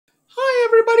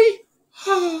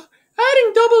everybody.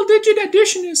 Adding double-digit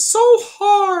addition is so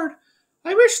hard.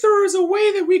 I wish there was a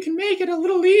way that we can make it a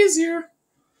little easier.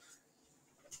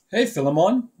 Hey,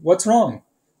 Philemon, what's wrong?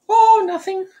 Oh,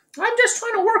 nothing. I'm just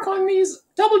trying to work on these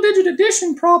double-digit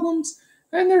addition problems,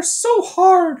 and they're so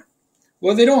hard.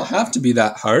 Well, they don't have to be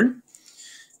that hard.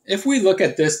 If we look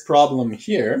at this problem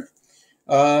here,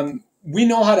 we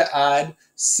know how to add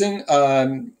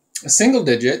single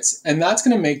digits, and that's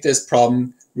going to make this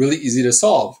problem really easy to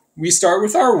solve. We start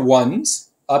with our ones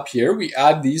up here. We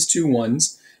add these two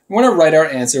ones. We want to write our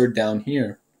answer down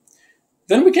here.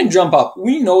 Then we can jump up.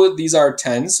 We know that these are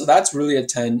 10s, so that's really a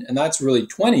 10, and that's really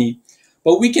 20.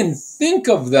 But we can think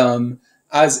of them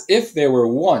as if they were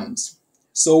ones.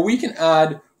 So we can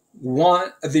add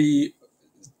the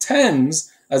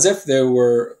 10s as if they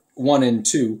were 1 and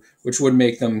 2, which would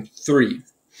make them 3.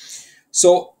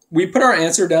 So we put our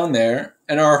answer down there,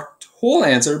 and our whole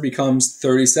answer becomes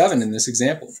 37 in this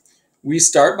example. We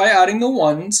start by adding the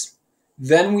ones,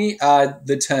 then we add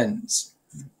the 10s.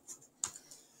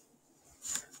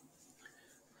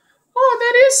 Oh,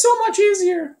 that is so much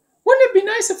easier. Wouldn't it be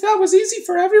nice if that was easy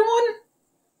for everyone?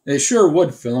 It sure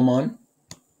would, Philemon.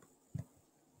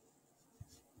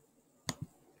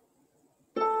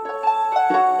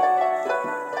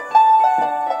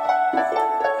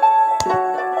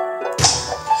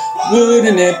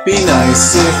 Wouldn't it be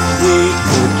nice if we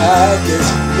could add this?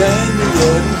 Then we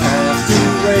wouldn't have to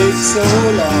wait so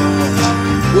long.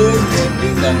 Wouldn't it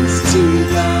be nice to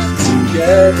laugh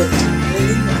together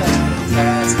in the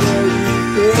podcast where we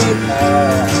could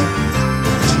have?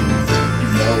 You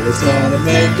know it's gonna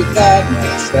make it that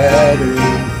much better.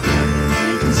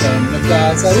 We can spend the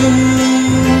class out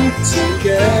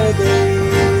together.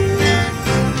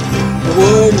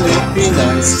 Wouldn't it be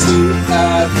nice to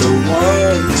add the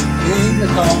ones in the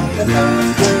common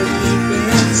after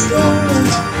keeping strong?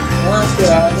 After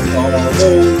adding all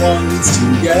the ones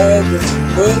together,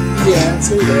 put the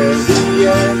answer where the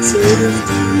answers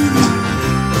do.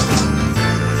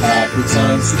 Happy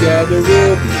times together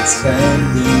we'll be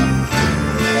spending.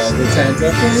 All the tens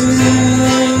are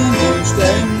finished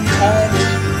and added.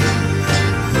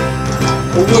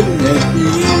 Wouldn't it be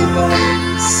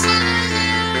nice?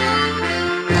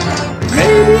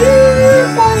 Maybe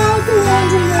if I had the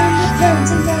ones and then the tens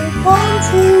and then one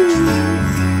true.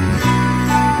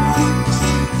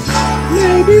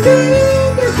 Maybe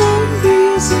then there couldn't be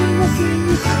a single thing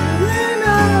we couldn't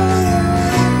add.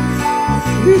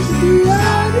 We could be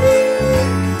adding,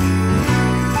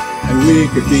 and we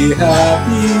could be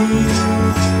happy,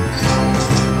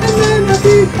 and then I'd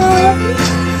be happy.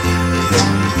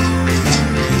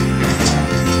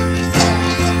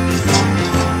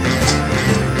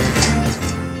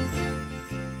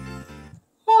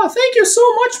 Thank you so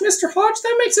much, Mr. Hodge.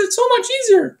 That makes it so much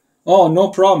easier. Oh, no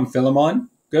problem, Philemon.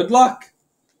 Good luck.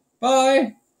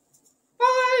 Bye.